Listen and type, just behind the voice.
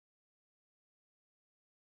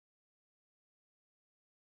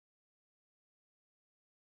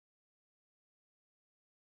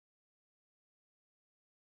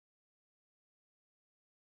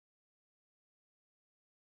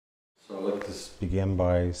So I'd like to begin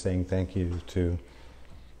by saying thank you to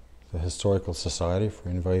the Historical Society for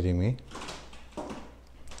inviting me,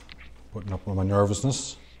 putting up with my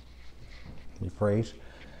nervousness. Be great.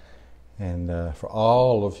 And for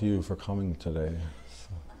all of you for coming today.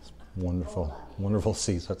 It's wonderful, wonderful to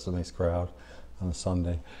see such a nice crowd on a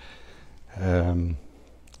Sunday.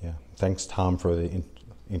 Thanks Tom for the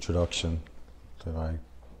introduction that I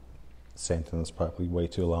sent, and it's probably way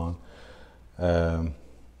too long.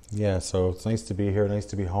 So it's nice to be here, nice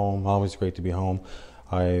to be home, always great to be home.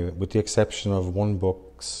 With the exception of one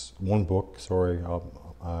book, one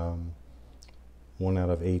out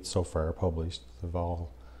of 8 so far published, they've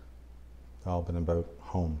all been about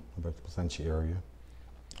home, about the Placentia area,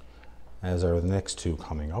 as are the next 2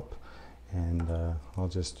 coming up. And I'll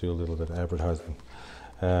just do a little bit of advertising.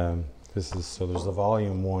 There's the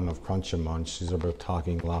volume 1 of Crunch and Munch. These are about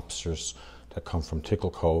talking lobsters that come from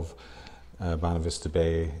Tickle Cove, Bonavista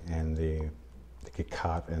Bay, and they get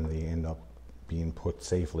caught and they end up being put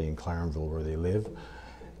safely in Clarenville, where they live,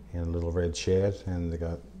 in a little red shed. And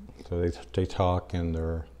they talk,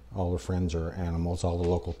 and all their friends are animals, all the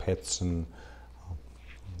local pets, and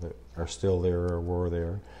are still there or were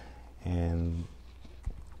there. And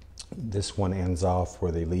this one ends off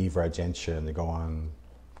where they leave Ragentia and they go on,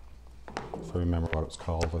 if I remember what it's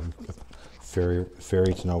called,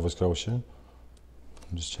 ferry to Nova Scotia.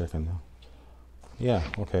 I'm just checking now. Yeah,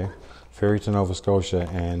 okay. Ferry to Nova Scotia,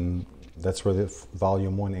 and that's where the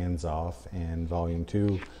volume 1 ends off, and volume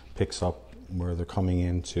 2 picks up where they're coming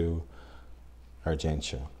into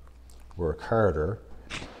Argentia, where Carter,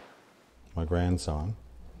 my grandson,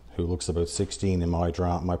 who looks about 16 in my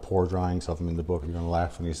poor drawings of him in the book, you're going to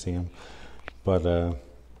laugh when you see him, but him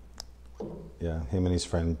and his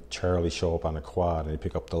friend Charlie show up on a quad and they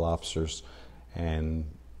pick up the lobsters, and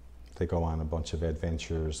they go on a bunch of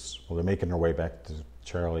adventures. Well, they're making their way back to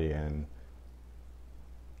Charlie and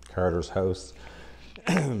Carter's house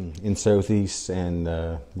in Southeast, and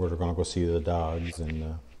where they're going to go see the dogs.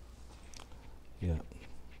 And the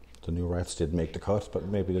new rats didn't make the cut, but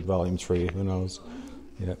maybe did volume 3, who knows.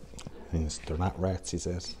 Yeah, and they're not rats, he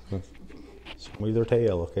says. Show me their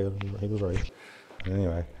tail, okay, he was right.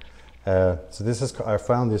 Anyway, so this is, I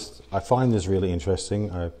find this really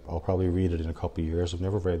interesting. I'll probably read it in a couple of years. I've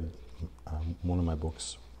never read one of my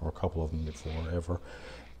books, or a couple of them before, ever.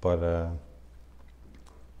 But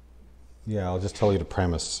I'll just tell you the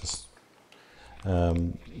premise.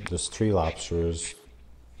 There's 3 lobsters,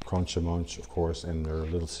 Crunch and Munch, of course, and their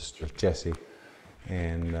little sister, Jessie.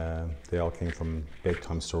 And they all came from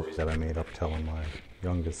bedtime stories that I made up telling my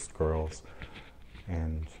youngest girls.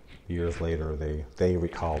 And years later, they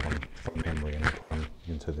recall them from memory and put them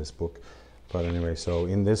into this book. But anyway, so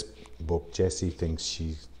in this book, Jessie thinks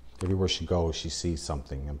everywhere she goes, she sees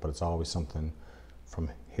something, but it's always something from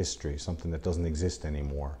history, something that doesn't exist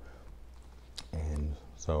anymore. And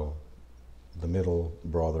so the middle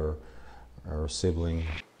brother or sibling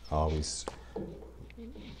always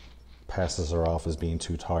passes her off as being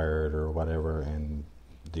too tired or whatever, and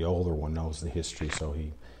the older one knows the history, so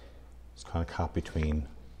he's kind of caught between.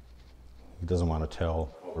 He doesn't want to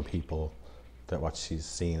tell other people that what she's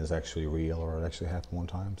seeing is actually real or it actually happened one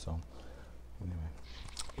time. So anyway,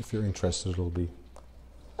 if you're interested, it'll be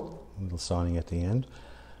a little signing at the end.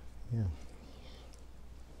 Yeah.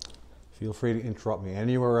 Feel free to interrupt me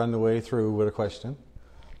anywhere on the way through with a question.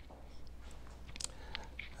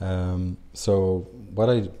 So what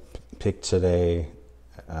I picked today,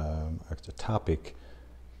 the topic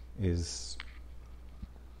is,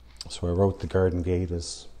 so I wrote The Garden Gate,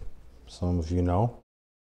 as some of you know,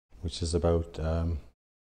 which is about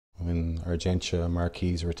when Argentia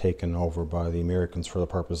Marquis were taken over by the Americans for the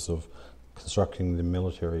purpose of constructing the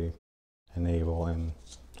military and naval and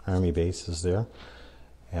army bases there.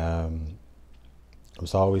 It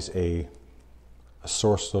was always a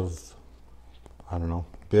source of,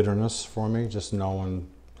 bitterness for me, just knowing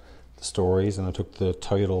the stories. And I took the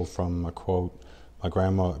title from a quote my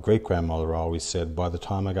great-grandmother always said: by the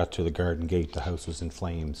time I got to the garden gate, the house was in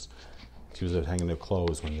flames. She was out hanging their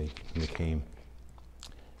clothes when they came.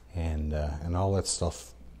 And all that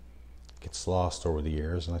stuff gets lost over the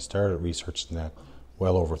years. And I started researching that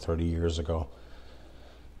well over 30 years ago.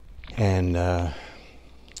 And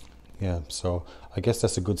so I guess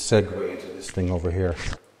that's a good segue into this thing over here.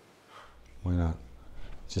 Why not?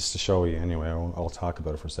 Just to show you anyway. I'll talk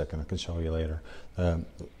about it for a second. I can show you later.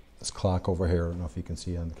 This clock over here, I don't know if you can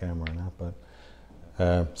see it on the camera or not, but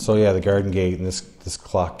the garden gate, and this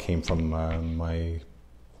clock came from my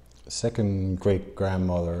second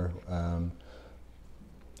great-grandmother.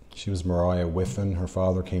 She was Maria Whiffen. Her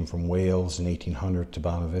father came from Wales in 1800 to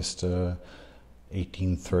Bonavista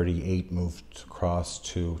 1838 moved across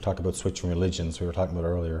to talk about switching religions we were talking about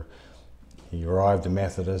earlier. He arrived a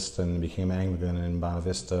Methodist and became Anglican in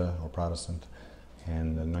Bonavista, or Protestant.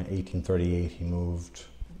 And in 1838 he moved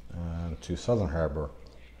to Southern Harbour,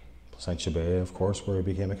 Placentia Bay, of course, where he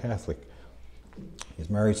became a Catholic. He's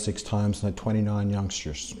married 6 times and had 29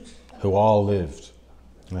 youngsters who all lived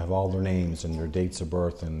and have all their names and their dates of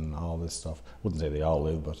birth and all this stuff. I wouldn't say they all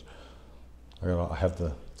live, but I have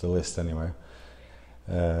the list anyway.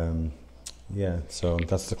 Yeah, so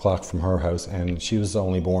that's the clock from her house, and she was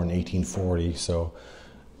only born in 1840, so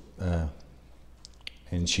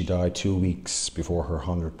and she died 2 weeks before her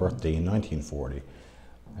 100th birthday in 1940,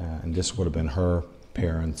 and this would have been her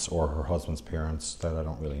parents or her husband's parents that I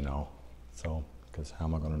don't really know, so because how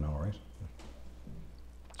am I going to know, right?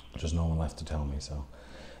 There's no one left to tell me, so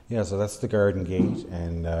yeah, so that's the garden gate,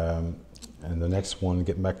 and the next one,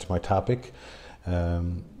 getting back to my topic.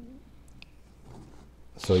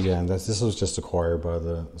 So yeah, and this was just acquired by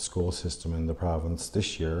the school system in the province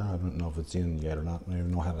this year. I don't know if it's in yet or not. I don't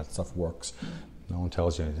even know how that stuff works. No one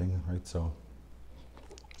tells you anything, right? So,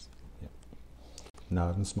 yeah.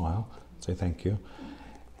 Nod and smile. Say thank you.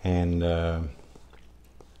 And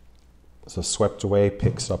so Swept Away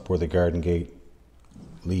picks up where the garden gate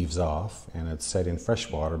leaves off, and it's set in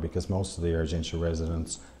Freshwater because most of the Argentia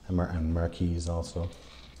residents and Marquis also.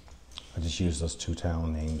 I just use those 2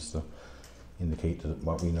 town names to indicate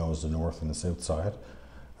what we know as the north and the south side.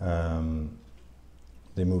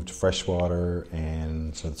 They moved to Freshwater,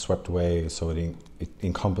 and so it's Swept Away, so it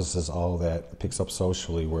encompasses all that, picks up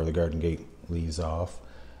socially where the garden gate leaves off,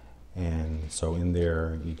 and so in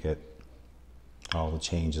there you get all the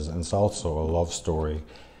changes, and it's also a love story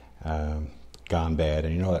gone bad,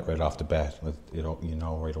 and you know that right off the bat. You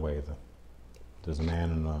know right away that there's a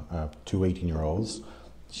man and 2 18-year-olds.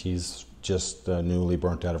 She's just newly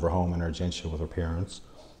burnt out of her home in Argentia with her parents,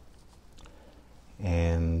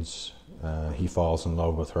 and he falls in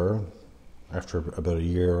love with her. After about a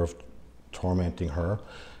year of tormenting her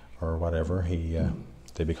or whatever,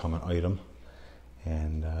 they become an item,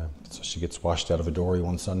 and so she gets washed out of a dory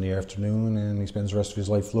one Sunday afternoon, and he spends the rest of his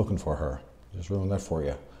life looking for her. Just ruined that for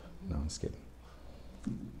you. No, I'm just kidding.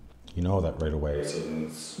 You know that right away.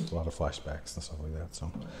 It's a lot of flashbacks and stuff like that.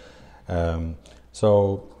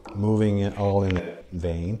 So moving it all in that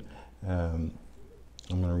vein, I'm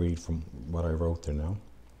going to read from what I wrote there now.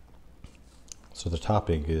 So the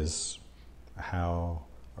topic is how,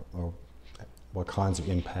 or what kinds of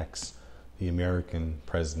impacts the American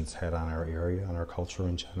presence had on our area, on our culture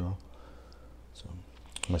in general. So,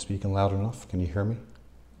 am I speaking loud enough? Can you hear me?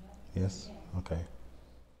 Yes? Okay.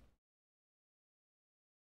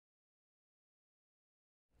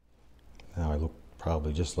 Now I look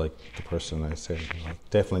probably just like the person I said. I'm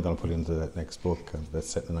definitely going to put into that next book that's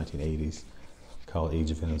set in the 1980s, called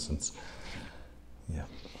Age of Innocence. Yeah.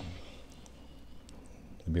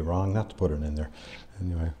 It'd be wrong not to put it in there.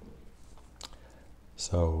 Anyway.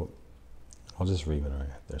 So, I'll just read what I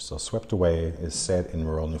had there. So, Swept Away is set in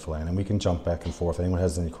rural Newfoundland, and we can jump back and forth. If anyone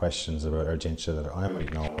has any questions about Argentia that I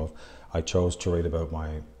might know of, I chose to write about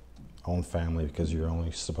my own family because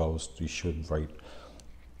you should write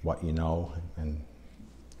what you know, and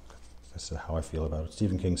that's how I feel about it.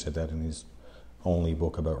 Stephen King said that in his only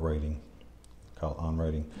book about writing, called On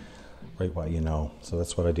Writing, write what you know. So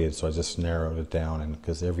that's what I did. So I just narrowed it down, and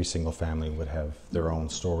because every single family would have their own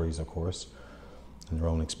stories, of course, and their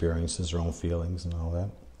own experiences, their own feelings, and all that.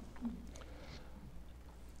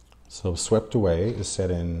 So Swept Away is set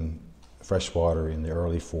in Freshwater in the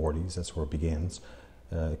early 40s. That's where it begins.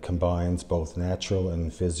 It combines both natural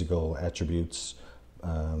and physical attributes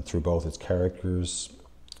through both its characters,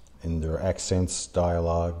 in their accents,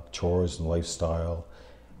 dialogue, chores and lifestyle,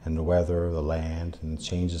 and the weather, the land, and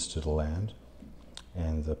changes to the land,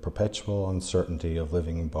 and the perpetual uncertainty of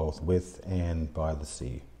living both with and by the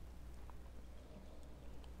sea.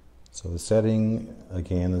 So the setting,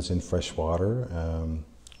 again, is in Freshwater.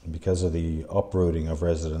 Because of the uprooting of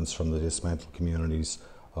residents from the dismantled communities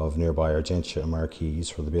of nearby Argentia and Marquis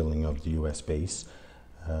for the building of the U.S. base,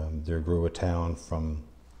 there grew a town from,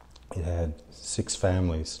 it had 6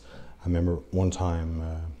 families. I remember one time,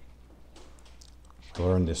 I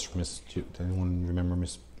learned this from Miss, does anyone remember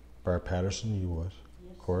Miss Barb Patterson? You would,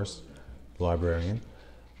 yes. Of course, librarian.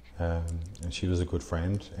 And she was a good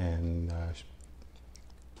friend, and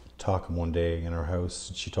talking one day in her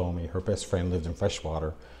house, she told me her best friend lived in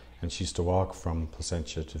Freshwater, and she used to walk from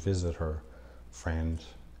Placentia to visit her friend,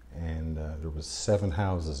 and there was 7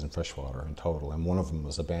 houses in Freshwater in total, and one of them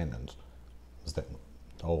was abandoned. It was the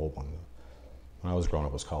old one. When I was growing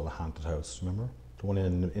up, it was called the Haunted House, remember? The one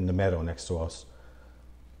in the meadow next to us.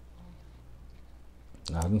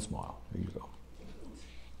 Nod and smile. There you go.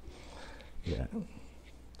 Yeah.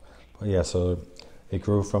 But yeah, so it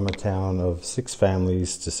grew from a town of 6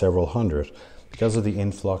 families to several hundred. Because of the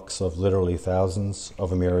influx of literally thousands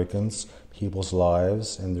of Americans, people's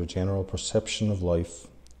lives and their general perception of life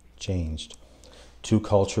changed. 2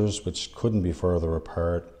 cultures which couldn't be further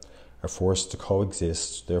apart are forced to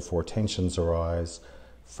coexist, therefore tensions arise,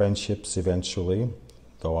 friendships eventually,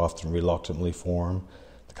 though often reluctantly, form.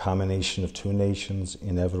 The combination of 2 nations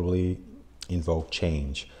inevitably invoke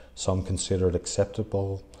change. Some consider it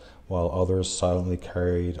acceptable, while others silently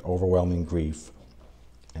carried overwhelming grief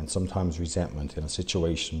and sometimes resentment in a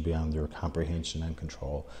situation beyond their comprehension and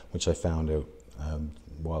control, which I found out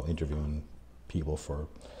while interviewing people for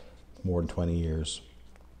more than 20 years.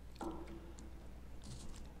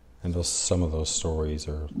 And some of those stories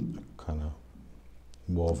are kind of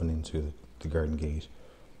woven into the Garden Gate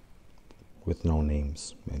with no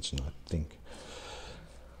names mentioned, I think.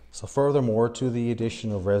 So furthermore, to the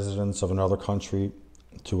addition of residents of another country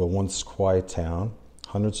to a once quiet town,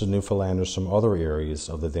 hundreds of Newfoundlanders from other areas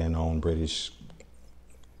of the then-owned British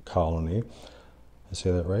colony, I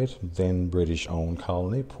say that right? Then British-owned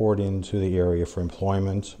colony, poured into the area for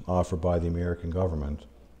employment offered by the American government.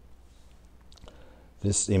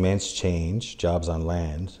 This immense change, jobs on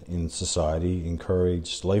land, in society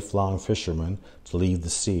encouraged lifelong fishermen to leave the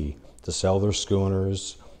sea, to sell their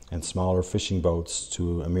schooners and smaller fishing boats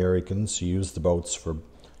to Americans who used the boats for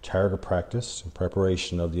target practice in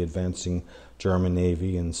preparation of the advancing German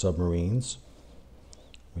Navy and submarines,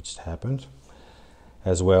 which happened,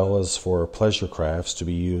 as well as for pleasure crafts to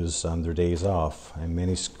be used on their days off, and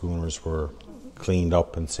many schooners were cleaned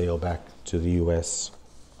up and sailed back to the U.S.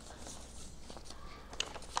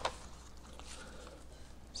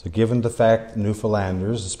 So given the fact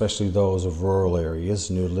Newfoundlanders, especially those of rural areas,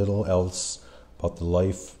 knew little else but the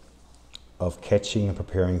life of catching and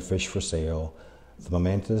preparing fish for sale, the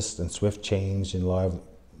momentous and swift change in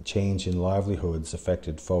livelihoods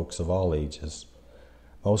affected folks of all ages.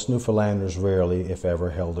 Most Newfoundlanders rarely, if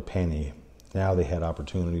ever, held a penny. Now they had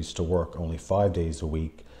opportunities to work only 5 days a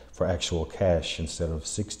week for actual cash instead of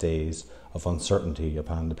 6 days of uncertainty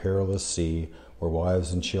upon the perilous sea, where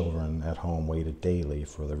wives and children at home waited daily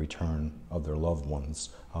for the return of their loved ones,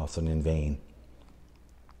 often in vain.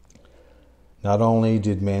 Not only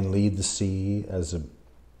did men leave the sea as a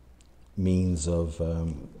means of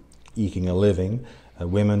eking a living,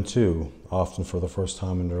 women too, often for the first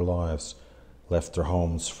time in their lives, left their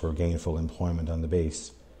homes for gainful employment on the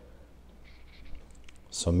base.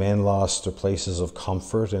 So men lost their places of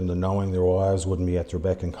comfort in the knowing their wives wouldn't be at their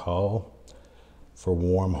beck and call for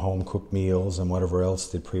warm home-cooked meals and whatever else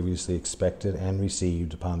they'd previously expected and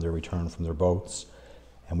received upon their return from their boats,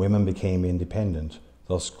 and women became independent,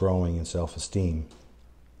 thus growing in self-esteem.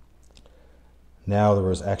 Now there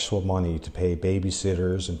was actual money to pay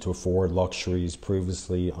babysitters and to afford luxuries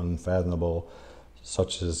previously unfathomable,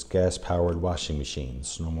 such as gas-powered washing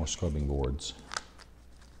machines, no more scrubbing boards.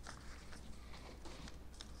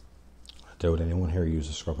 I doubt anyone here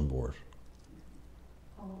uses a scrubbing board.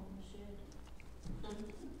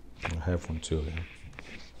 I have one too. Yeah.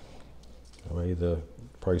 The way the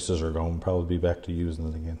prices are going, probably be back to using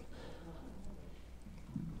it again.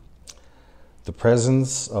 The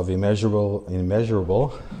presence of immeasurable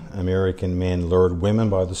American men lured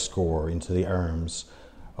women by the score into the arms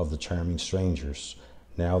of the charming strangers.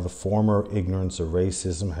 Now the former ignorance of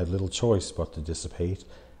racism had little choice but to dissipate,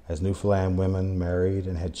 as Newfoundland women married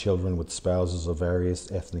and had children with spouses of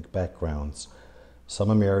various ethnic backgrounds. Some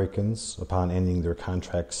Americans, upon ending their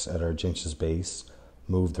contracts at Argentia's base,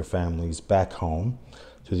 moved their families back home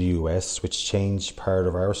to the U.S., which changed part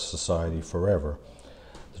of our society forever.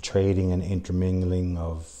 The trading and intermingling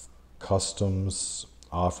of customs,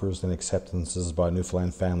 offers and acceptances by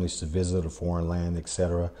Newfoundland families to visit a foreign land,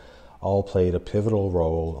 etc., all played a pivotal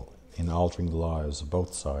role in altering the lives of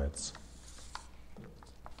both sides.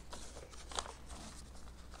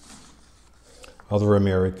 Other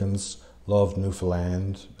Americans loved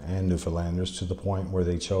Newfoundland and Newfoundlanders to the point where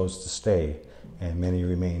they chose to stay, and many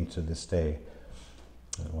remain to this day.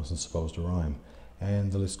 It wasn't supposed to rhyme.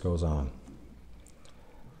 And the list goes on.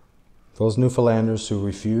 Those Newfoundlanders who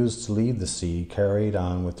refused to leave the sea carried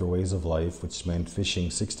on with their ways of life, which meant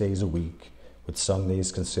fishing 6 days a week, with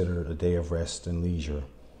Sundays considered a day of rest and leisure.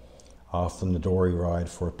 Often the dory ride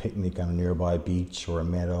for a picnic on a nearby beach or a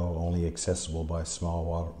meadow only accessible by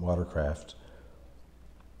small watercraft.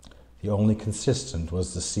 The only consistent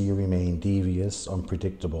was the sea remained devious,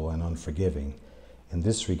 unpredictable, and unforgiving. In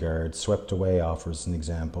this regard, Swept Away offers an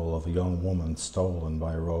example of a young woman stolen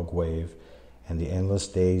by a rogue wave and the endless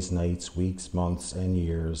days, nights, weeks, months, and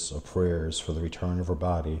years of prayers for the return of her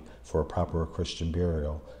body for a proper Christian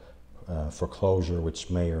burial, for closure which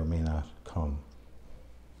may or may not come.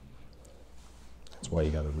 That's why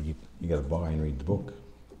you got to buy and read the book.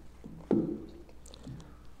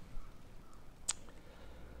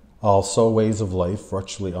 Also, ways of life,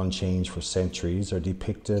 virtually unchanged for centuries, are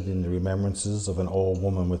depicted in the remembrances of an old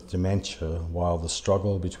woman with dementia, while the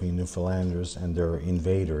struggle between Newfoundlanders and their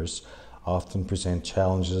invaders often present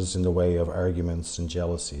challenges in the way of arguments and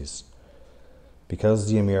jealousies. Because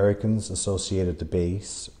the Americans associated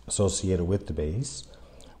with the base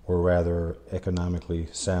were rather economically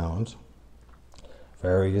sound,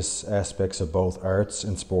 various aspects of both arts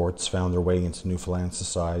and sports found their way into Newfoundland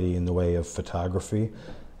society in the way of photography,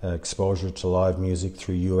 exposure to live music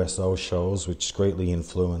through USO shows, which greatly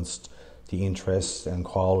influenced the interest and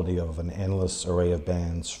quality of an endless array of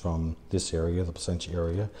bands from this area, the Placentia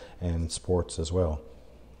area, and sports as well.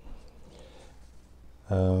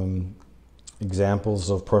 Examples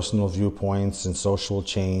of personal viewpoints and social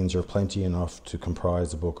change are plenty enough to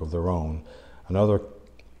comprise a book of their own. Another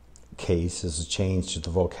case is a change to the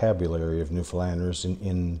vocabulary of Newfoundlanders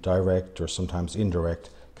in direct or sometimes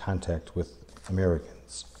indirect contact with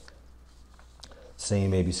Americans.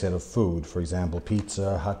 Same may be said of food. For example,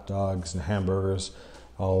 pizza, hot dogs, and hamburgers,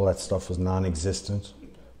 all that stuff was non-existent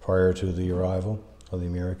prior to the arrival of the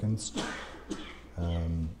Americans.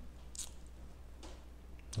 And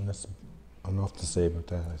that's enough to say about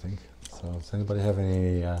that, I think. So does anybody have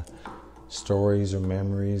any stories or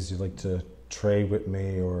memories you'd like to trade with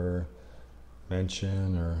me or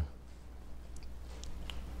mention? Or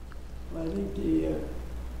Well, I think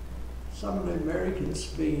some of the Americans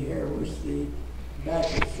being here was back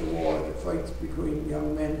after the war, the fights between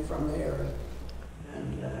young men from there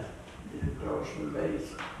and the Goshen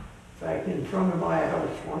base. In fact, in front of my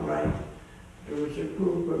house one night, there was a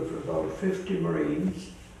group of about 50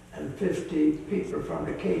 Marines and 50 people from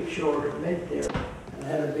the Cape Shore that met there and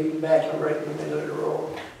had a big battle right in the middle of the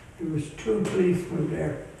road. There was 2 policemen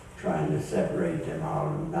there trying to separate them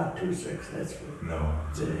all, not too successful. No.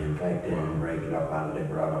 In fact, they didn't break it up, and they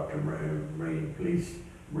brought up the Marines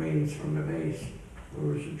from the base. It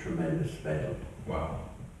was a tremendous battle. Wow.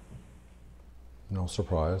 no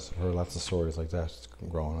surprise. I've heard lots of stories like that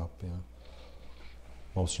growing up. Yeah.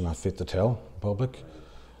 Most are not fit to tell in public.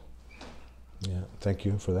 Yeah, thank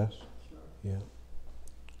you for that. Yeah.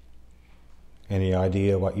 Any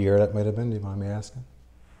idea what year that might have been? Do you mind me asking?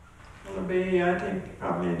 It'll be, I think,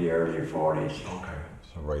 probably in the early 40s. Okay.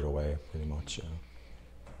 So right away, pretty much. Yeah.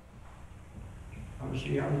 I was a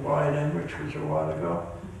young boy then, which was a while ago.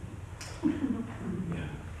 Yeah.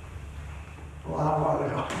 A while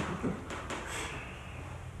ago.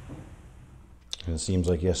 And it seems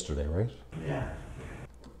like yesterday, right? Yeah.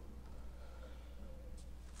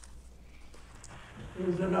 There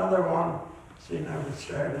was another one, see now it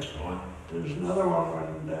started. There was another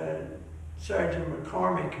one when Sergeant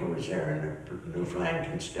McCormick, who was there in the Newfoundland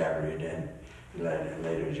Constabulary then, he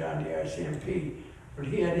later joined the RCMP, but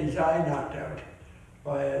he had his eye knocked out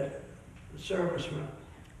by a serviceman.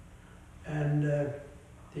 And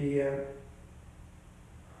the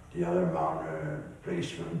other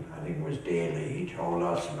policeman, I think it was Daly, he told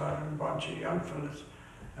us about it, a bunch of young fellas.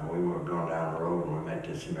 And we were going down the road and we met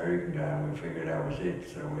this American guy and we figured that was it.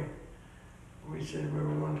 So we said we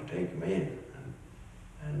were going to take him in.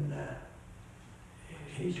 And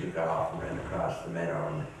he took off and ran across the meadow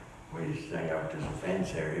and we sang out, there's a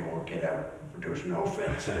fence here, he won't get out. But there was no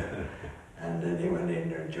fence there. And then he went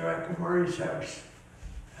into Joachim Murray's house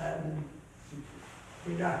and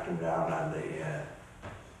we knocked him down on the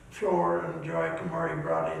floor, and Joachim Murray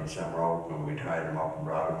brought in some rope and we tied him up and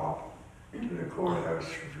brought him up to the courthouse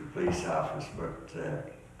for the police office. But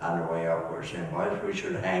on the way up we're saying, well, we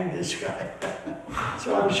should hang this guy.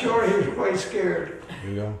 So I'm sure he was quite scared. There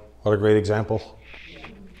you go. What a great example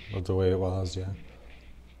of the way it was, yeah.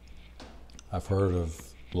 I've heard of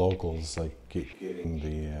locals like getting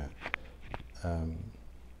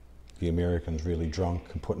the Americans really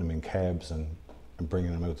drunk and putting them in cabs and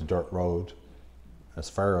bringing them out the dirt road as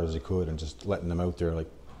far as they could and just letting them out there like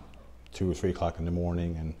 2 or 3 o'clock in the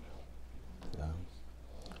morning. And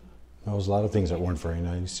there was a lot of things that weren't very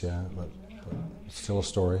nice, yeah, but it's still a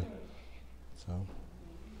story. So,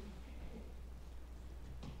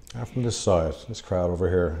 now from this side, this crowd over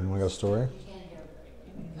here, anyone got a story?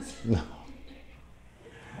 No.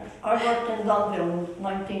 I worked in Dunville in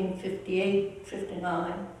 1958,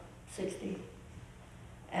 59, 60,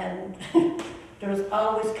 and there was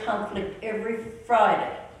always conflict every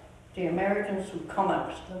Friday. The Americans would come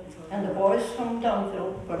out, and the boys from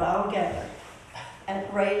Dunville would all gather,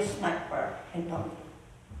 at Ray's snack bar in London.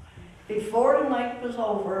 Before the night was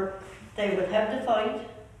over, they would have the fight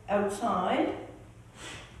outside,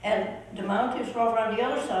 and the mountains were over on the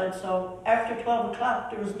other side, so after 12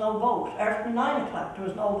 o'clock there was no boat. After 9 o'clock there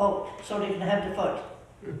was no boat, so they could have the fight.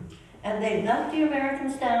 And they'd knock the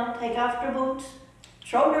Americans down, take off their boots,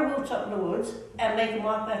 throw their boots up in the woods, and make them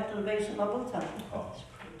walk back to the base of Noble Town.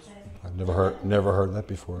 I've never heard that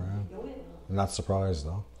before. Yeah. I'm not surprised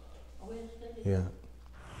though. Yeah.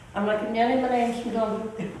 I'm not giving you any of my names from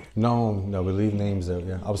London. No, we leave names out.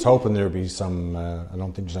 Yeah. I was hoping there'd be some. I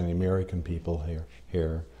don't think there's any American people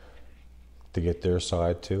here to get their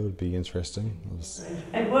side too. It'd be interesting.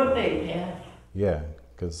 It would be, yeah. Yeah,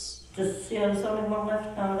 because. Just see, there's only one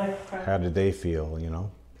left now. How did they feel? You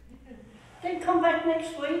know. They come back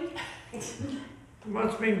next week. It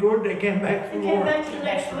must have been good they came back for They came more. back the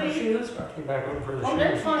next week. Came back looking for the Oh,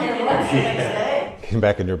 that's shoes. fine. They left the next day. Came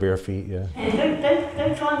back in their bare feet. Yeah.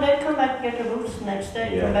 They'd come back and get their boots the next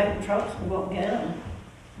day, Yeah. come back in trucks and go and get them.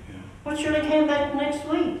 Yeah. But sure, they came back next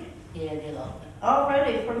week, Yeah, they love it. all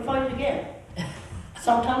ready for the fight again.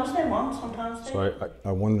 Sometimes they won, sometimes they So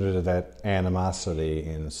I wondered at that animosity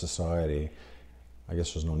in society. I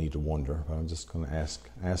guess there's no need to wonder, but I'm just going to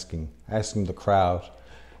asking the crowd.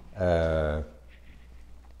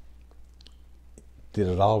 Did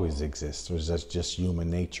it always exist, or is that just human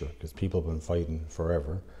nature? Because people have been fighting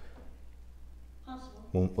forever.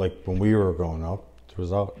 Possible. When we were growing up, if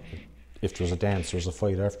there was a dance, there was a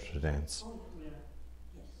fight after the dance,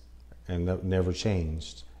 and that never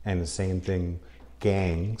changed. And the same thing,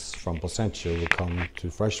 gangs from Placentia would come to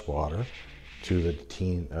Freshwater, to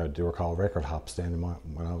the they were called record hops then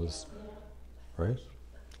when I was, right?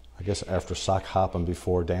 I guess after sock hopping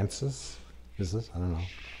before dances, is it? I don't know.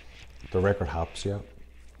 The record hops, yeah.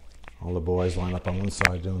 All the boys line up on one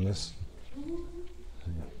side doing this.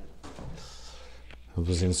 I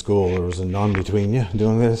was in school, there was a nun between you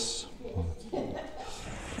doing this.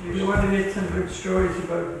 If you want to get some good stories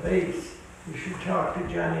about bass, you should talk to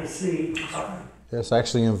Johnny C. Yes, I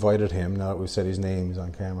actually invited him, now that we've said his name, he's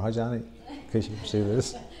on camera. Hi Johnny, in case you see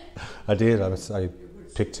this. I did, I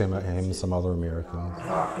picked him and some other Americans. I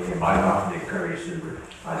talked to him, I often encouraged him,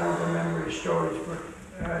 I don't remember his stories, but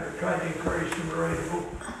I tried to encourage him to write a book.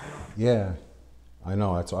 Yeah, I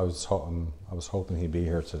know. I was hoping he'd be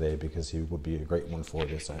here today because he would be a great one for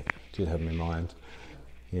this. I did have him in mind.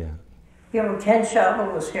 Yeah. You know, Ken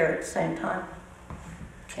Schaubel was here at the same time.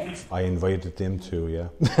 I invited them too. Yeah.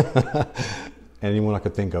 Anyone I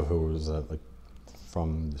could think of who was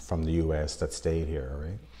from the U.S. that stayed here,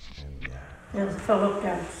 right? And, There's a fellow up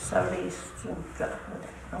down southeast.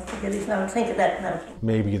 I'll forget his name. I'll think of that now.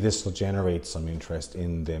 maybe this will generate some interest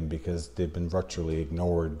in them because they've been virtually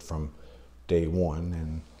ignored from day one.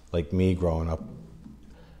 And like me growing up,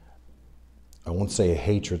 I won't say a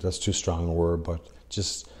hatred, that's too strong a word, but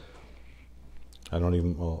just,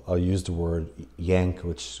 I'll use the word yank,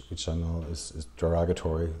 which I know is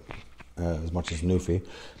derogatory as much as newfie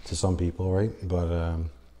to some people, right? But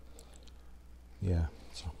yeah,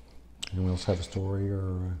 so anyone else have a story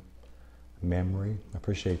or memory? I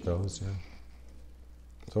appreciate those, yeah.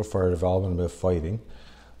 So far they've all been about fighting.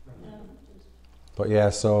 But yeah,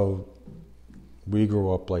 so we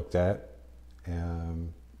grew up like that.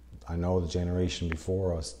 I know the generation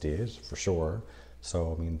before us did, for sure.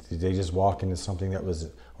 So, I mean, did they just walk into something that was,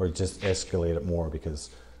 or just escalate it more? Because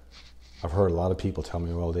I've heard a lot of people tell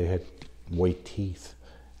me, well, they had white teeth,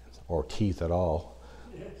 or teeth at all.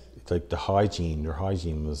 Yes. It's like their hygiene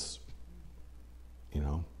was, it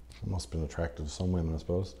must have been attractive to some women, I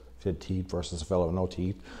suppose. If you had teeth versus a fellow with no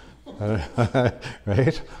teeth.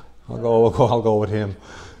 Right? I'll go with him.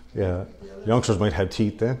 Yeah. Youngsters might have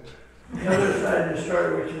teeth then. The other side of the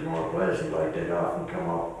story, which is more pleasant, like they'd often come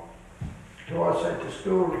up to us at the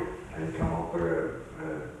school and come up with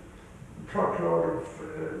a truckload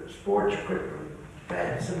of sports equipment,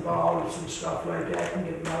 bats and balls and stuff like that, and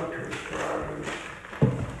get them out to us for our use.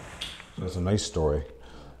 So it's a nice story.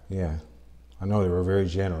 Yeah. I know they were very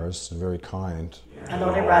generous and very kind. I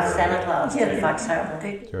know they brought Santa Claus to Fox Harbour.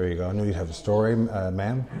 There you go. I knew you'd have a story,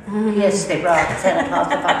 ma'am. Yes, they brought Santa Claus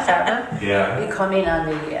to Fox Harbour. Yeah. We come in on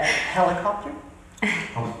the helicopter.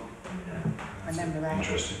 Oh, Remember that?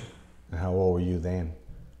 interesting. And how old were you then?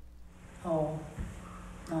 Oh,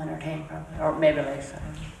 9 or 10 probably, or maybe less. I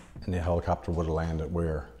don't know. And the helicopter would have landed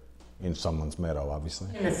where? In someone's meadow,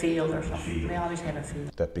 obviously. In the field or something. We always had a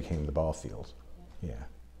field. That became the ball field. Yeah.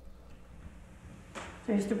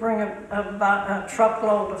 They used to bring a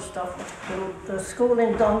truckload of stuff. The school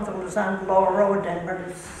in Dunville was on Lower Road then, where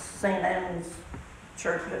the St. Anne's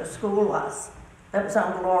Church school was. That was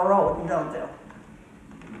on the Lower Road in Dunville.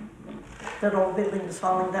 that old building was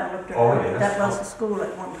falling down up there. Oh, yes. That was a school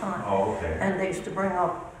at one time. Oh, okay. And they used to bring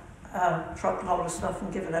up a truckload of stuff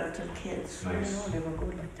and give it out to the kids. I Nice. know they were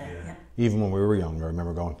good like that. Yeah. Yeah. Even when we were younger, I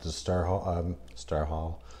remember going to the Star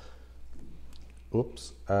Hall.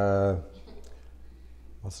 Oops.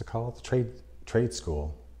 What's it called? The trade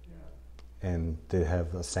school. And they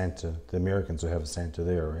have a Santa. The Americans would have a Santa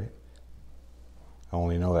there, right? I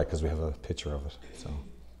only know that because we have a picture of it. So,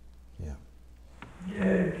 yeah.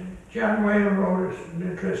 John Whalen wrote us an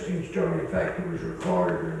interesting story. In fact, it was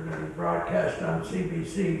recorded and broadcast on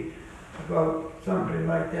CBC about something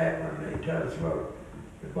like that when they tell us about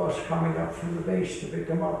the bus coming up from the base to pick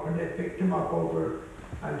them up, and they picked them up over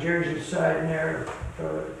on Jersey side and there.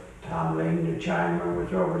 Tom Lane, the Chinaman,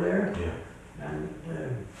 was over there. Yeah. And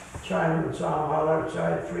the Chinaman saw him all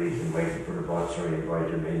outside freezing, waiting for the bus, so he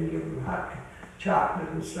invited him in, give him hot chocolate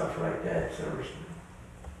and stuff like that. So,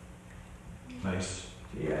 Nice.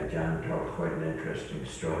 yeah, John told quite an interesting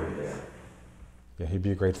story there. Yeah, he'd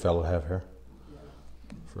be a great fellow to have here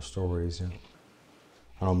for stories, yeah.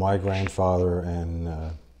 I know my grandfather and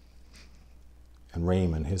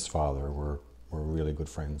Raymond, his father, were really good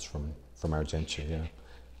friends from Argentia, yeah.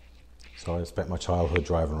 So I spent my childhood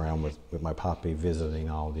driving around with my papi, visiting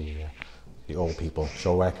all the old people,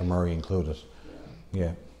 Joack and Murray included.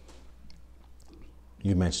 Yeah.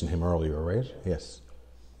 You mentioned him earlier, right? Yes.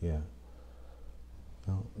 Yeah.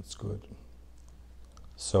 No, that's good.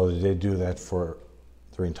 So did they do that for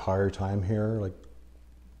their entire time here, like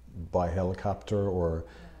by helicopter, or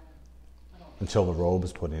until the road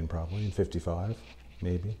was put in, probably in '55,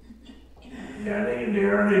 maybe? Yeah, I think in the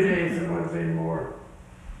early days it would have been more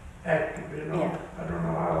active, you know. Yeah. I don't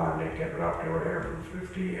know how long they kept it up. They were here for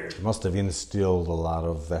 50 years. It must have instilled a lot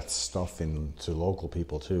of that stuff into local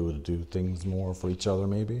people too, to do things more for each other,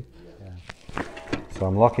 maybe. Yeah. So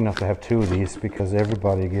I'm lucky enough to have two of these because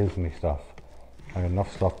everybody gives me stuff. I have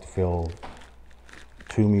enough stuff to fill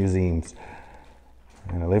 2 museums.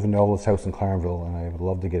 And I live in the oldest house in Clarnville, and I would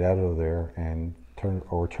love to get out of there and turn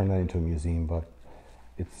that into a museum, but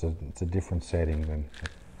it's a different setting than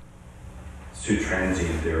It's too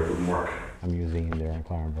transient there, it wouldn't work. a museum there in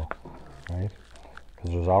Clarnville, right?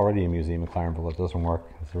 Because there's already a museum in Clarnville that doesn't work.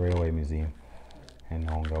 It's the Railway Museum, and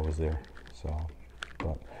no one goes there. So,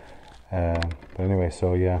 but anyway,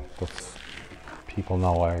 so yeah, that's, people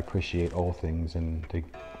know I appreciate old things, and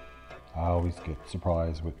I always get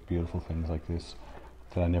surprised with beautiful things like this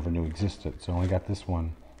that I never knew existed. So I got this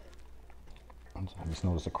one. I just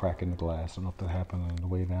noticed a crack in the glass. I don't know if that happened on the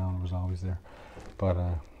way down. It was always there, but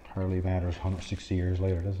hardly matters 160 years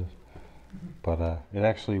later, does it? But it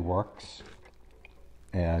actually works.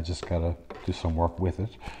 Yeah, I just gotta do some work with it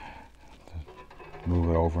to move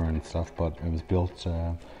it over and stuff. But it was built.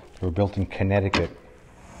 They were built in Connecticut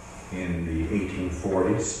In the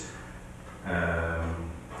 1840s,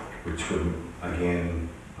 which would, again,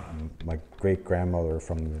 my great grandmother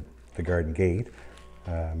from the Garden Gate,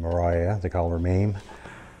 Mariah, they call her Mame.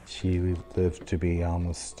 She lived to be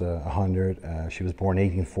almost 100. She was born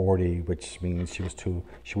 1840, which means she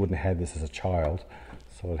wouldn't have had this as a child,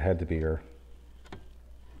 so it had to be her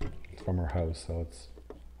from her house. So it's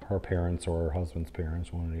her parents or her husband's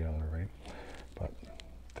parents, one or the other, right? But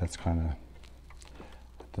that's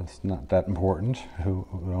not that important who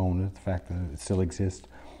owned it. The fact that it still exists.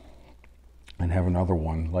 And have another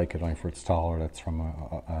one like it, only for it's taller. That's from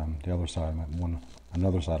the other side of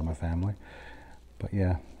another side of my family. But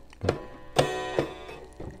yeah.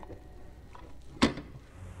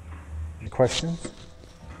 Any questions?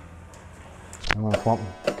 You want to come up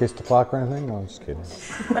and kiss the clock or anything? No, I'm just kidding.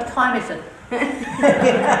 What time is it?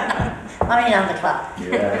 I mean, on the clock.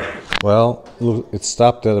 yeah, Well, it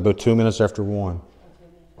stopped at about 2 minutes after 1.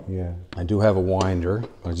 Yeah. I do have a winder.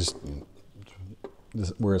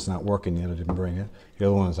 Where it's not working yet, I didn't bring it. The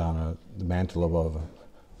other one's on the mantle above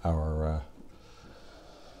our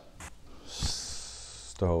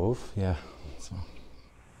stove. Yeah. So.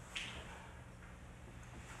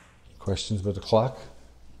 Questions about the clock?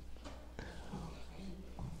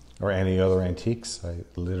 Or any other antiques? I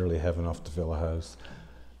literally have enough to fill a house.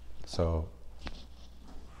 So.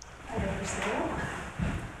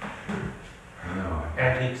 no.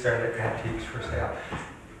 Antiques are antiques for sale.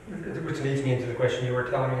 Which leads me into the question, you were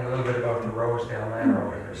telling me a little bit about the Rosedale Manor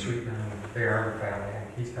over there, Sweetman and the Bear family,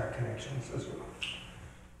 and he's got connections as well.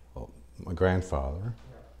 Well, my grandfather,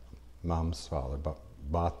 Mom's father,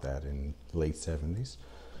 bought that in the late 70s.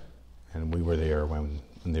 And we were there when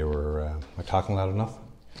they were... am I talking loud enough?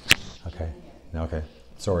 Okay,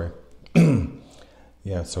 sorry.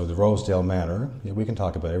 Yeah, so the Rosedale Manor, yeah, we can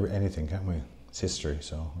talk about anything, can't we? It's history,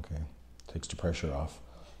 so, okay. Takes the pressure off.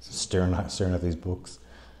 Staring at these books.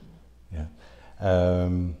 Yeah.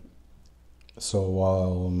 So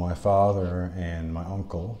while my father and my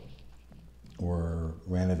uncle were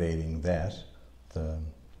renovating that, the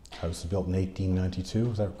house was built in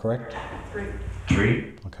 1892, is that correct?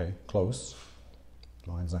 Three? Okay, close.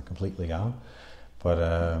 Mine's not completely gone.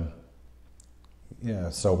 But yeah,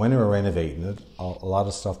 so when we were renovating it, a lot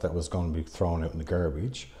of stuff that was going to be thrown out in the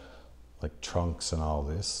garbage, like trunks and all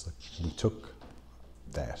this, we took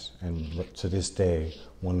that. And to this day,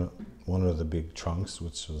 one of the big trunks,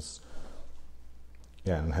 which was,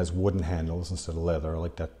 yeah, and has wooden handles instead of leather, I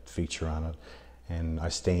like that feature on it. And I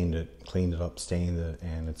stained it, cleaned it up, stained it,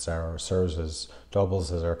 and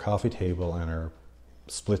doubles as our coffee table and our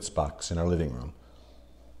splits box in our living room.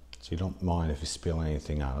 So you don't mind if you spill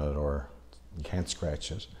anything on it, or you can't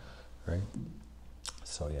scratch it, right?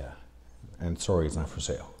 So yeah, and sorry, it's not for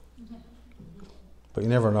sale. But you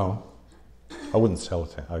never know. I wouldn't sell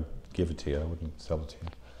it to you. I'd give it to you. I wouldn't sell it to you.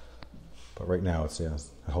 But right now, it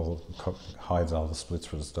hides all the splits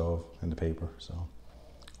for the stove and the paper. So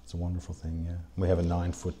it's a wonderful thing. Yeah, we have a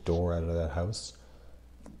 9-foot door out of that house.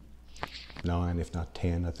 9, if not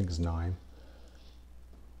 10, I think it's 9, and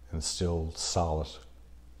it's still solid.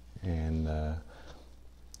 And I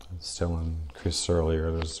was telling Chris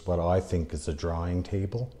earlier, there's what I think is a drying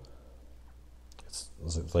table.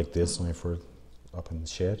 It's like this, only for up in the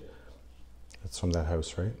shed. It's from that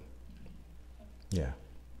house, right? Yeah.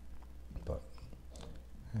 But,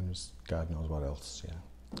 and there's God knows what else, yeah.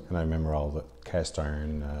 And I remember all the cast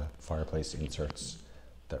iron fireplace inserts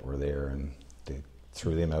that were there, and they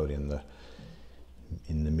threw them out in the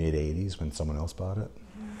mid-'80s when someone else bought it.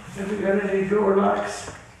 Have you got any door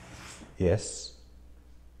locks? Yes.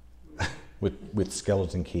 with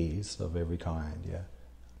skeleton keys of every kind, yeah.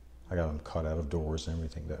 I got them cut out of doors and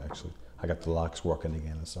everything. I got the locks working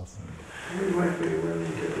again and stuff. We might be willing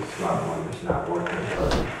to swap one that's not working for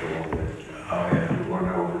the one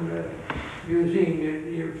over in the museum.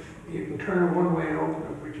 You can turn it one way and open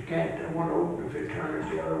it, but you can't want to open it if you turn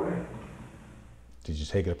it the other way. Did you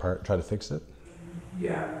take it apart and try to fix it?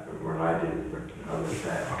 Yeah, well, I didn't, but others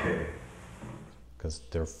have. Okay. Because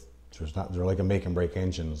they're like a make and break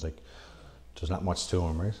engine. It's like there's not much to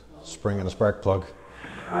them, right? Spring and a spark plug.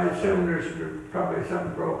 I assume there's probably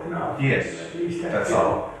something broken off. Yes, At least have that's to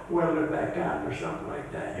all. weld it back on or something like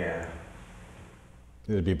that. Yeah.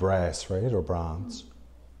 It'd be brass, right, or bronze?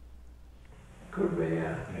 Could be,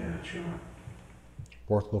 yeah. Yeah, sure.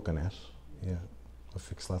 Worth looking at. Yeah, I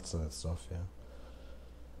fix lots of that stuff. Yeah.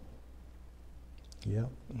 Yeah.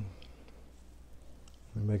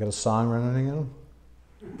 Anybody got a song or anything in them?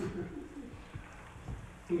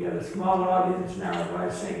 You got a small audience now by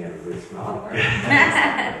singing a bit smaller.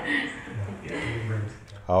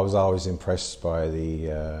 I was always impressed by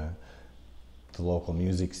the local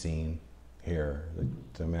music scene here,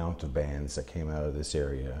 the amount of bands that came out of this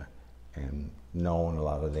area, and knowing a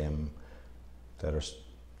lot of them that are,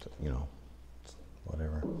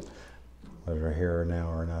 whatever, whether they're here now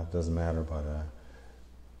or not, doesn't matter, but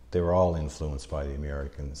they were all influenced by the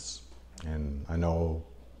Americans. And I know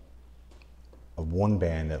of one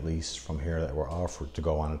band, at least from here, that were offered to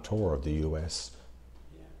go on a tour of the U.S.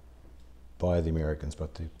 by the Americans,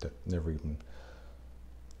 but they never even.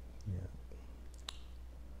 Yeah.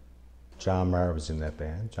 John Maher was in that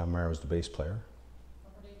band. John Maher was the bass player.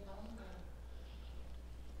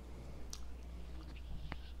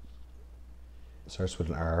 Starts with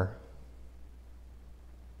an R.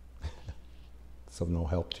 It's of no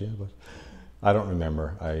help to you, but I don't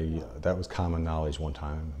remember. That was common knowledge one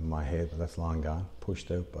time in my head, but that's long gone,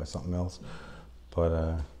 pushed out by something else.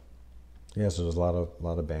 But yeah, so there's a lot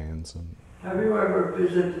of bands. And Have you ever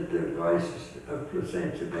visited the Voices of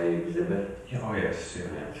Placentia Bay exhibit? Oh yes, yeah.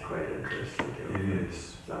 That's quite interesting too. It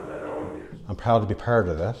is. Some of that old music. I'm proud to be part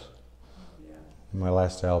of that. Yeah. My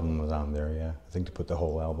last album was on there, yeah. I think they put the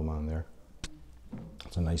whole album on there.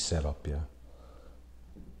 It's a nice setup, yeah.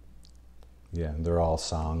 Yeah, and they're all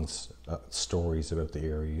songs, stories about the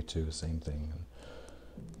area too, same thing. And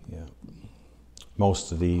yeah.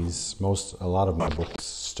 A lot of my books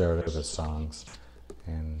started out as songs.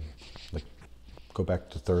 And like, go back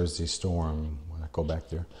to Thursday Storm, when I go back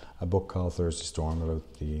there, a book called Thursday Storm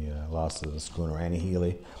about the loss of the schooner Annie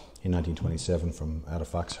Healy in 1927 from out of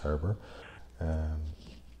Fox Harbour.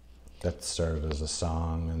 That started as a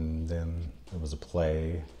song, and then it was a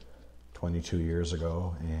play 22 years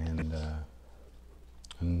ago, and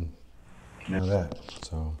now that.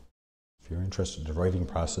 So if you're interested in the writing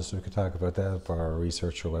process, we could talk about that for our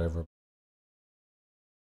research or whatever.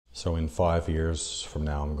 So in 5 years from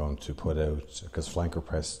now, I'm going to put out, because Flanker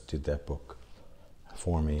Press did that book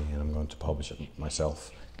for me, and I'm going to publish it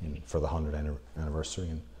myself for the 100th anniversary.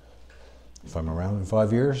 And if I'm around in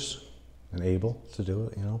 5 years and able to do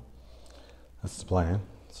it, that's the plan.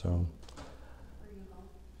 So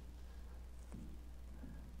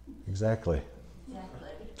exactly.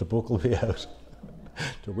 The book will be out.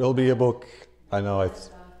 There will be a book. I know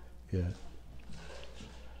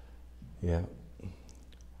yeah.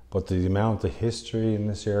 But the amount of history in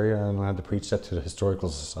this area, and I had to preach that to the Historical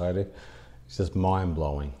Society, it's just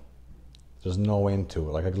mind-blowing. There's no end to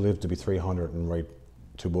it. Like, I could live to be 300 and write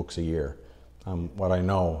 2 books a year. What I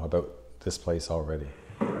know about this place already.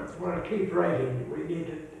 Well, keep writing. We need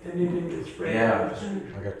it. Anything to spread. Yeah.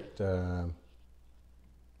 I got,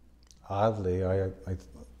 oddly, I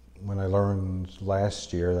when I learned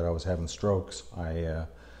last year that I was having strokes, I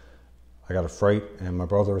got a fright, and my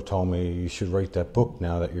brother told me, you should write that book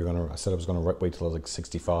now that you're I said I was going to wait till I was like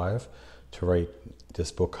 65 to write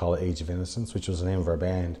this book called Age of Innocence, which was the name of our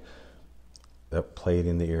band that played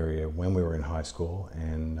in the area when we were in high school.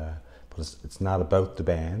 And but it's not about the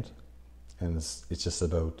band, and it's just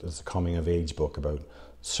about, it's a coming of age book about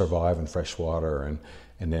surviving freshwater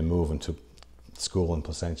and then moving to school in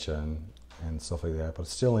Placentia and stuff like that. But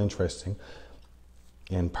it's still interesting,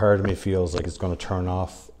 and part of me feels like it's going to turn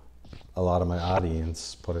off a lot of my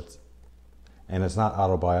audience, but it's not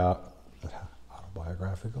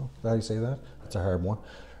autobiographical. Is that how you say that? It's a hard one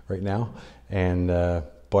right now. And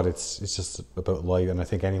but it's just about life, and I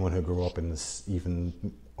think anyone who grew up in this, even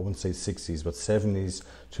I wouldn't say 60s, but 70s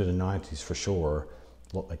to the 90s for sure,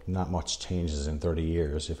 like not much changes in 30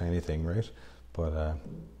 years, if anything, right? But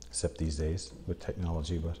except these days with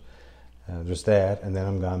technology. But there's that, and then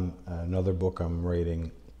I'm gone. Another book I'm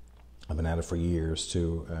writing. I've been at it for years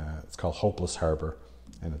too. It's called Hopeless Harbor,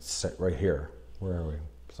 and it's set right here. Where are we?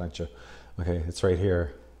 Placentia. Okay, it's right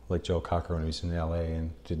here. Like Joe Cocker when he was in LA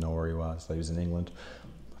and didn't know where he was. He was in England.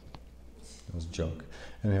 It was a joke.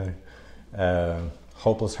 Anyway,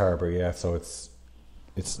 Hopeless Harbor. Yeah. So it's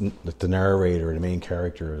the narrator, the main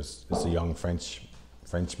character is a young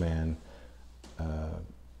Frenchman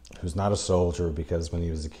who's not a soldier, because when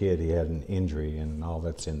he was a kid he had an injury, and all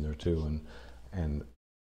that's in there too. And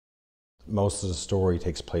most of the story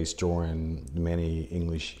takes place during many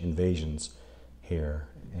English invasions here,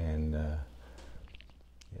 and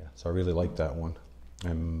so I really like that one.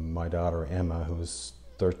 And my daughter Emma, who's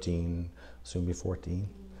 13, soon be 14,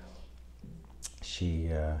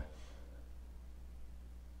 she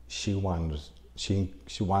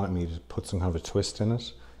wanted me to put some kind of a twist in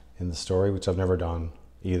it, in the story, which I've never done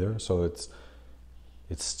either. So it's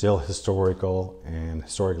still historical and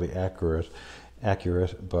historically accurate,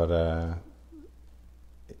 but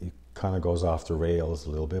it kind of goes off the rails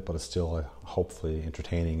a little bit, but it's still hopefully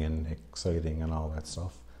entertaining and exciting and all that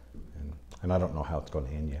stuff. And I don't know how it's going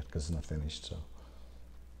to end yet, because it's not finished, so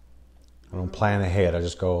I don't plan ahead. I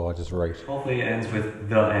just write. Hopefully it ends with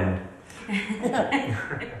the end.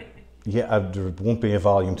 Yeah, there won't be a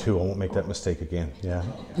volume 2. I won't make that mistake again. Yeah.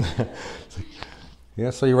 Yeah,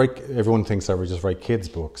 so you write. Everyone thinks I would just write kids'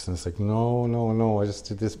 books, and it's like, no. I just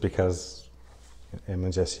did this because Emma,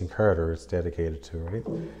 Jesse, and Carter, it's dedicated to, right?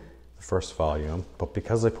 The first volume, but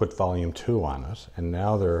because I put volume 2 on it, and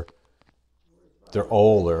now they're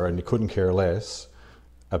older and you couldn't care less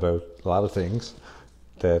about a lot of things,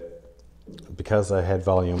 that because I had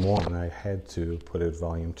volume 1, I had to put out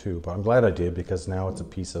volume 2. But I'm glad I did, because now it's a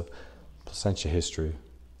piece of Placentia history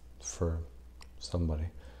for somebody,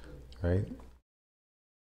 right?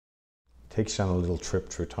 Takes you on a little trip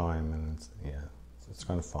through time, and it's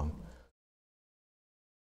kind of fun.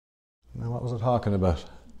 Now, what was I talking about? A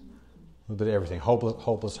little bit of everything.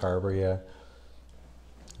 Hopeless Harbor, yeah.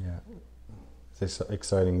 It's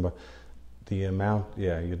exciting, but the amount,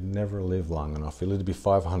 you'd never live long enough. If you lived to be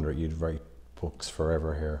 500, you'd write books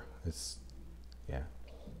forever here.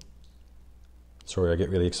 Sorry, I get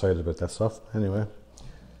really excited about that stuff. Anyway,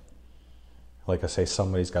 like I say,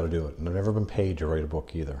 somebody's got to do it, and I've never been paid to write a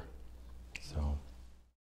book either. So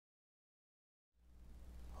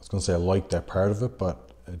I was going to say I like that part of it,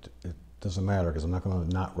 but it doesn't matter, because I'm not going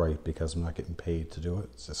to not write because I'm not getting paid to do it.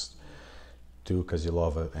 It's just do it because you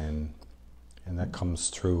love it, and that comes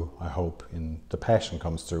through, I hope, and the passion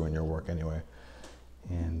comes through in your work anyway.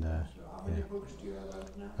 And So how many books do you have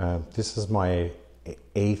out now? this is my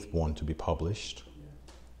 8th one to be published,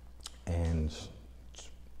 and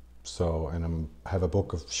I have a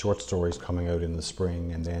book of short stories coming out in the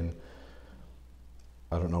spring, and then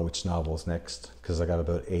I don't know which novel's next, because I got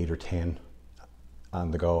about 8 or 10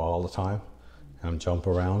 on the go all the time, and I'm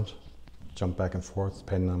jump back and forth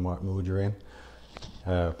depending on what mood you're in.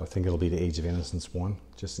 I think it'll be the Age of Innocence one,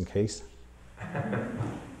 just in case.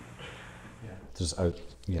 There's going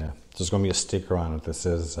to be a sticker on it that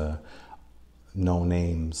says no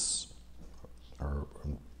names or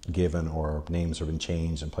given, or names have been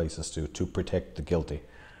changed in places to protect the guilty.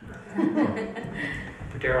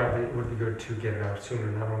 But Darrell, it would be good to get it out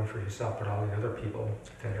sooner, not only for yourself, but all the other people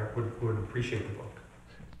that would appreciate the book.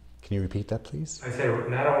 Can you repeat that, please? I said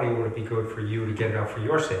not only would it be good for you to get it out for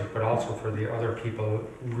your sake, but also for the other people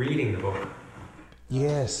reading the book.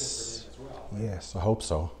 Yes. Yes, I hope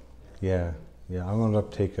so. Yeah. I'm going to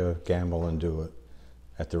take a gamble and do it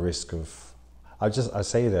at the risk of... I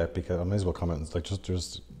say that because I may as well comment. It's like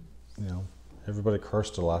there's, everybody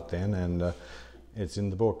cursed a lot then, and it's in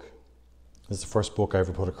the book. It's the first book I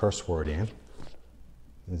ever put a curse word in,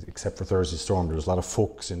 except for Thursday Storm. There's a lot of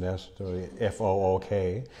folks in that,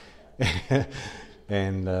 F-O-O-K.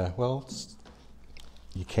 And,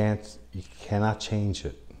 you cannot change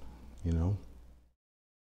it,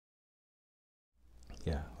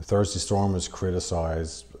 Yeah, the Thursday Storm was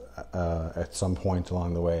criticized at some point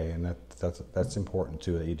along the way, and that's important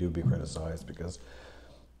too, that you do be criticized,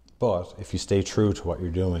 but if you stay true to what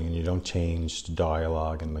you're doing and you don't change the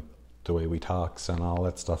dialogue and the way we talk and all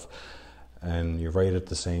that stuff, and you write it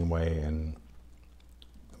the same way, and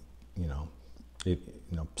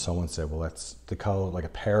someone said, well, they call it like a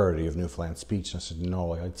parody of Newfoundland speech. And I said,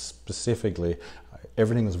 no,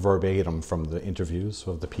 everything was verbatim from the interviews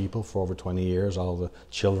of the people for over 20 years, all the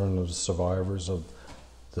children of the survivors of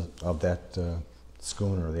that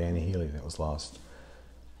schooner, the Annie Healy, that was lost.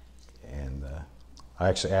 And I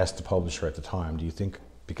actually asked the publisher at the time, do you think,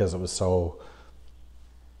 because it was some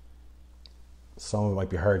of it might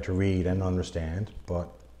be hard to read and understand, but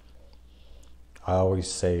I always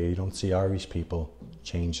say you don't see Irish people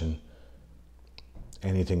changing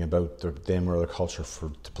anything about them or their culture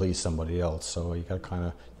to please somebody else. So you got to kind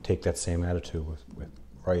of take that same attitude with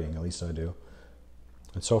writing. At least I do.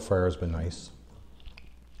 And so far it's been nice,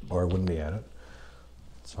 or I wouldn't be at it.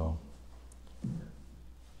 So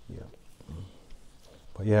yeah.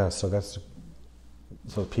 But yeah, so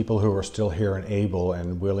people who are still here and able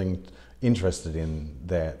and willing, interested in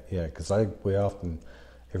that. Yeah, because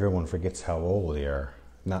everyone forgets how old they are.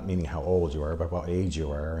 Not meaning how old you are, but what age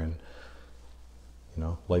you are, and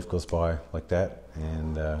life goes by like that.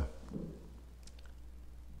 And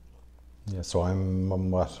so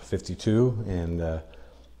I'm 52, and so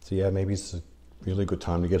yeah, maybe it's a really good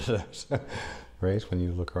time to get it out, right? When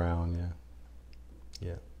you look around,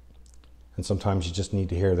 yeah. And sometimes you just need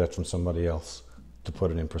to hear that from somebody else to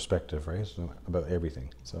put it in perspective, right? About everything.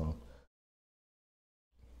 So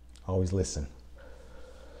always listen,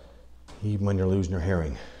 even when you're losing your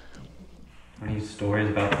hearing. Any stories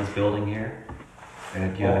about this building here?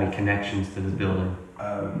 And do you have any connections to this building?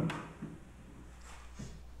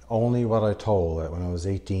 Only what I told, that when I was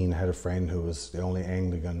 18, I had a friend who was the only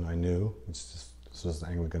Anglican I knew. This was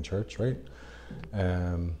an Anglican church, right?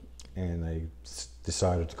 And I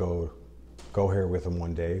decided to go here with him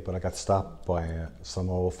one day, but I got stopped by some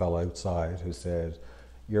old fellow outside who said,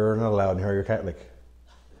 "You're not allowed in here, you're Catholic."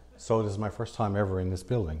 So this is my first time ever in this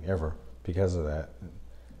building, ever, because of that.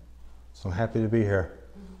 So I'm happy to be here.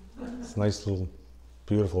 It's a nice little,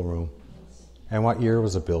 beautiful room. And what year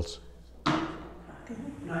was it built?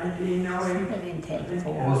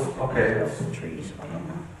 1908. Okay. Trees, I don't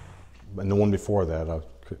know. And the one before that, I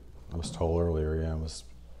was told earlier, yeah, was...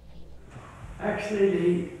 Actually,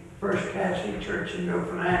 the first Catholic church in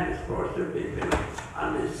Newfoundland is supposed to be built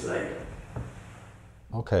on this site.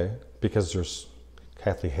 Okay, because there's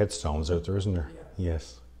Catholic headstones out there, isn't there? Yeah.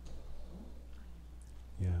 Yes.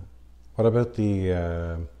 Yeah. What about the...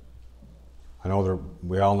 I know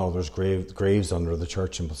we all know there's graves under the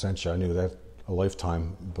church in Placentia. I knew that a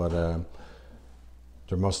lifetime, but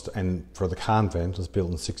there must, and for the convent, it was built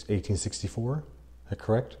in 1864, is that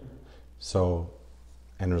correct? So,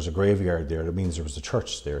 and there's a graveyard there. That means there was a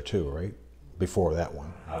church there too, right? Before that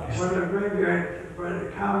one. Well, the graveyard for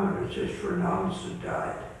the convent is just for nuns that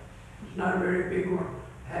died. It's not a very big one.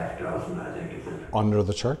 Half dozen, I think, is it? Under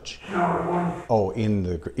the church? No, the one. Oh,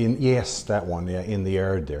 yes, that one. Yeah, in the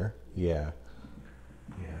yard there. Yeah.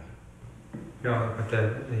 No, but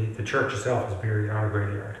the church itself is buried on a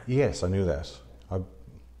graveyard. Yes, I knew that. I've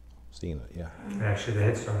seen it. Yeah. And actually, the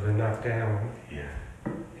headstones are knocked down. Yeah.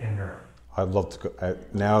 In there. I'd love to go,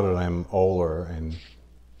 now that I'm older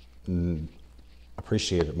and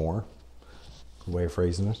appreciate it more, good way of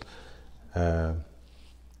phrasing it, I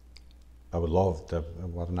would love to,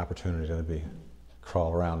 what an opportunity that'd be,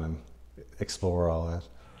 crawl around and explore all that.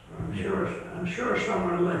 I'm sure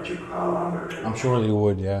someone will let you crawl under it. I'm sure they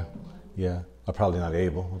would, yeah. I'm probably not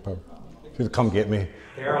able. They'll come get me.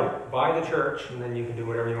 Darrell, buy the church and then you can do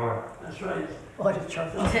whatever you want. That's right. What a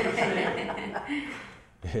church.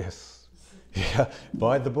 Yes. Yeah,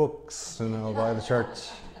 buy the books, buy the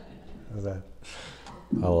church. Is that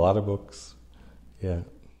a lot of books? Yeah.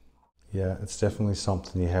 Yeah, it's definitely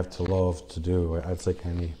something you have to love to do. It's like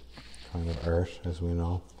any kind of art, as we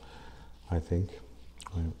know, I think.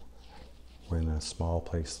 We're in a small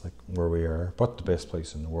place like where we are, but the best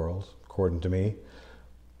place in the world, according to me.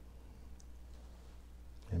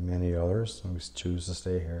 And many others. We choose to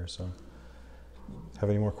stay here, so. Have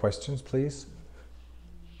any more questions, please?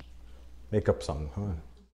 Make up something, huh?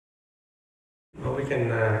 Well, we can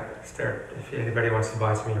start, if anybody wants to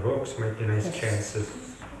buy some of your books, might be a nice chance to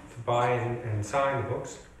buy and sign the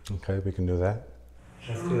books. Okay, we can do that.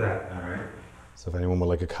 Let's do that. All right. So if anyone would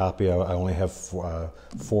like a copy, I only have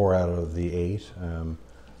 4 out of the 8. I'm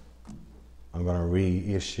going to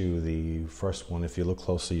reissue the first one. If you look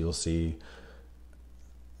closely, you'll see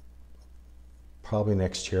probably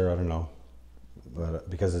next year, I don't know. But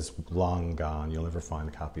because it's long gone, you'll never find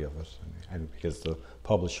a copy of it. And because the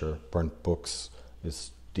publisher, Burnt Books,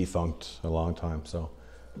 is defunct a long time, so.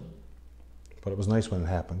 But it was nice when it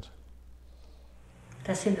happened.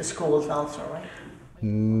 That's in the schools also, right?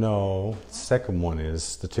 No, the second one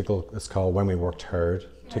is the Tickle. It's called When We Worked Hard.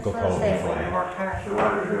 Tickle Cove. When we worked hard. So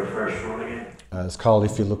what was your first one again? It's called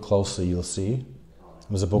If You Look Closely, You'll See. It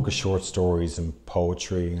was a book of short stories and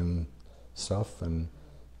poetry and stuff. And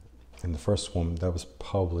the first one that was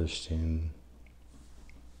published in.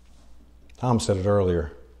 Tom said it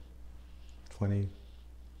earlier.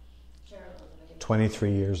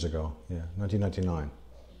 23 years ago. Yeah, 1999.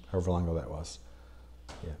 However long ago that was.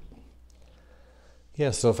 Yeah. Yeah,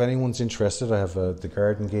 so if anyone's interested, I have the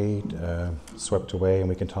garden gate swept away, and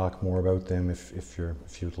we can talk more about them if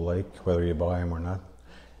you'd like, whether you buy them or not.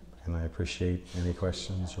 And I appreciate any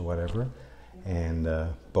questions or whatever. And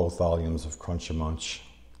both volumes of Crunch and Munch,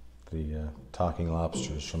 the talking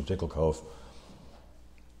lobsters from Tickle Cove.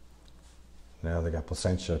 Now they got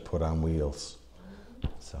Placentia put on wheels.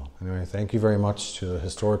 So anyway, thank you very much to the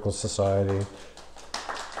Historical Society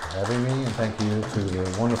for having me, and thank you to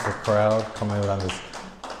the wonderful crowd coming out on this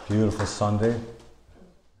beautiful Sunday.